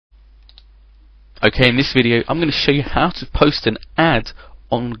Okay, in this video I'm going to show you how to post an ad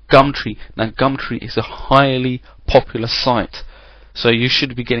on Gumtree. Now Gumtree is a highly popular site, so you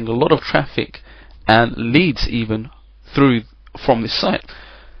should be getting a lot of traffic and leads even from this site.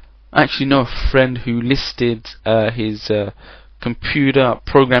 I actually know a friend who listed his computer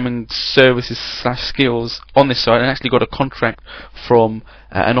programming services / skills on this site and actually got a contract from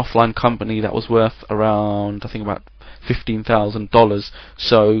an offline company that was worth around, I think, about $15,000.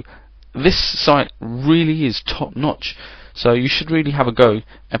 So this site really is top notch. So you should really have a go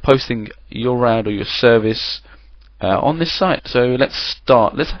at posting your ad or your service on this site. So let's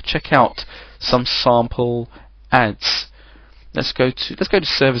start. Let's check out some sample ads. Let's go to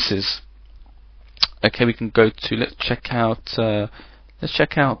services. Okay, we can go to, let's check out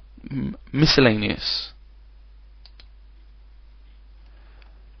miscellaneous.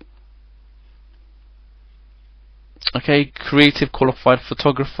 Okay, creative qualified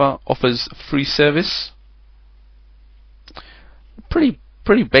photographer offers free service. Pretty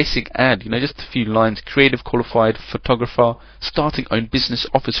basic ad, you know, just a few lines. Creative qualified photographer starting own business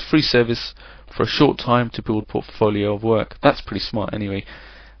offers free service for a short time to build portfolio of work. That's pretty smart anyway.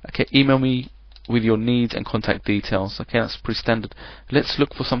 Okay, email me with your needs and contact details. Okay, that's pretty standard. Let's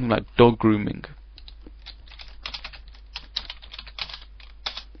look for something like dog grooming.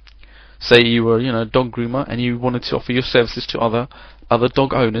 Say you were, a dog groomer and you wanted to offer your services to other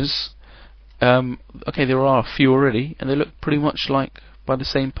dog owners. Okay, there are a few already, and they look pretty much like by the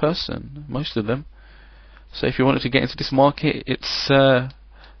same person, most of them. So if you wanted to get into this market, it's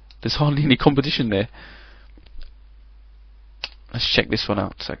there's hardly any competition there. Let's check this one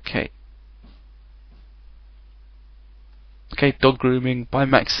out. Okay, dog grooming by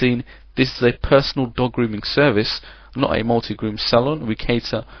Maxine. This is a personal dog grooming service, not a multi-groom salon. We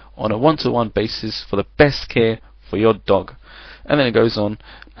cater on a one-to-one basis for the best care for your dog. And then it goes on,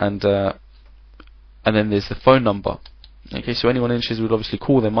 and then there's the phone number. Okay, so anyone interested would obviously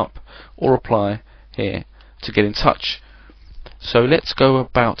call them up or apply here to get in touch. So let's go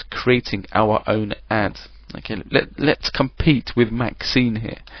about creating our own ad. Okay, let's compete with Maxine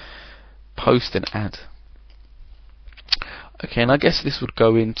here. Post an ad. Okay, and I guess this would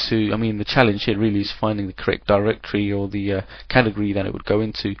go into, the challenge here really is finding the correct directory or the category that it would go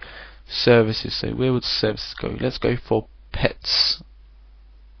into. Services, so where would services go? Let's go for pets.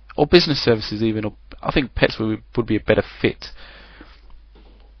 Or business services even, or I think pets would be a better fit.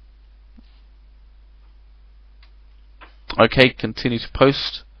 Okay, continue to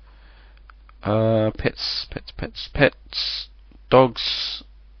post. Pets, dogs,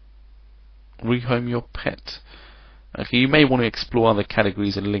 rehome your pet. Okay, you may want to explore other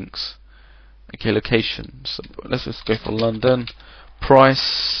categories and links. Okay, location. So let's just go for London.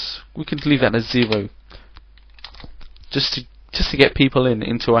 Price, we can leave that as 0. Just to get people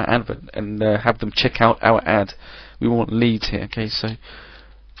into our advert and have them check out our ad. We want leads here. Okay, so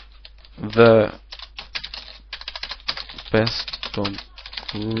the best dog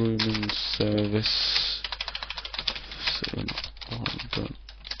grooming service in London.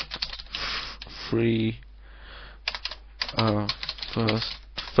 Free.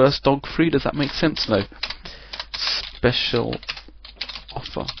 First dog free. Does that make sense? No. Special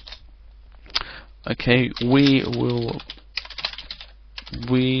offer. Okay, let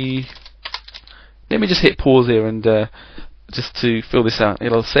me just hit pause here and just to fill this out.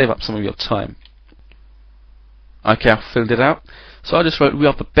 It'll save up some of your time. Okay, I've filled it out. So I just wrote, we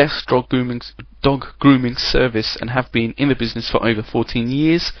are the best dog grooming service and have been in the business for over 14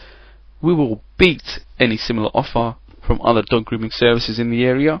 years. We will beat any similar offer from other dog grooming services in the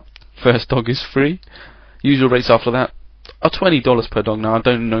area. First dog is free. Usual rates after that are $20 per dog. Now I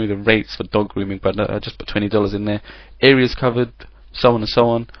don't know the rates for dog grooming, but I just put $20 in there. Areas covered, so on and so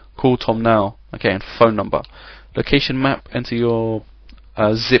on. Call Tom now. Okay, and phone number. Location map, enter your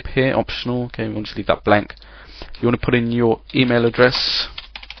zip here, optional. Okay, we want to leave that blank. You want to put in your email address,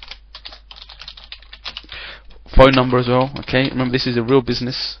 phone number as well. Okay, remember this is a real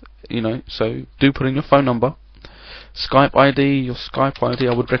business, so do put in your phone number. Skype ID, your Skype ID,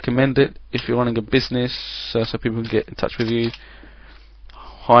 I would recommend it if you're running a business, so people can get in touch with you.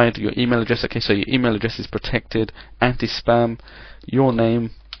 Hide your email address. Okay, so your email address is protected, anti-spam. Your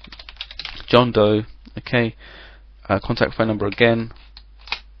name, John Doe. Okay, contact phone number again.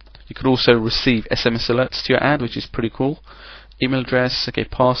 You could also receive SMS alerts to your ad, which is pretty cool. Email address. Okay,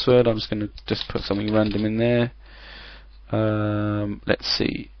 password. I'm just going to put something random in there. Let's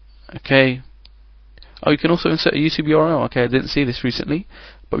see. Okay. Oh, you can also insert a YouTube URL. Okay, I didn't see this recently,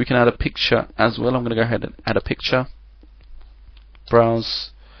 but we can add a picture as well. I'm going to go ahead and add a picture.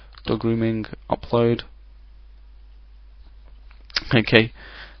 Browse, dog grooming, upload. Okay,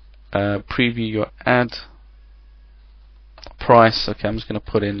 preview your ad price. Okay, I'm just going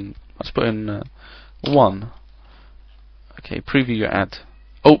to put in, let's put in 1. Okay, preview your ad.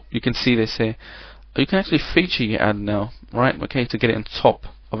 Oh, you can see this here. You can actually feature your ad now, right? Okay, to get it on top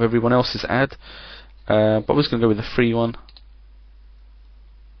of everyone else's ad. But we're just going to go with the free one.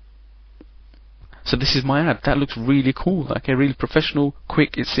 So this is my ad. That looks really cool. Okay, really professional,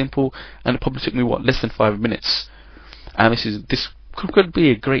 quick, it's simple, and it probably took me what, less than 5 minutes. And this could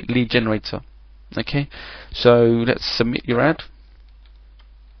be a great lead generator. Okay, so let's submit your ad.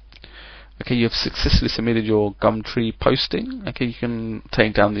 Okay, you have successfully submitted your Gumtree posting. Okay, you can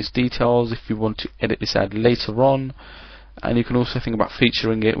take down these details if you want to edit this ad later on, and you can also think about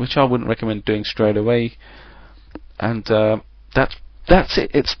featuring it, which I wouldn't recommend doing straight away. And that's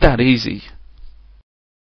it. It's that easy.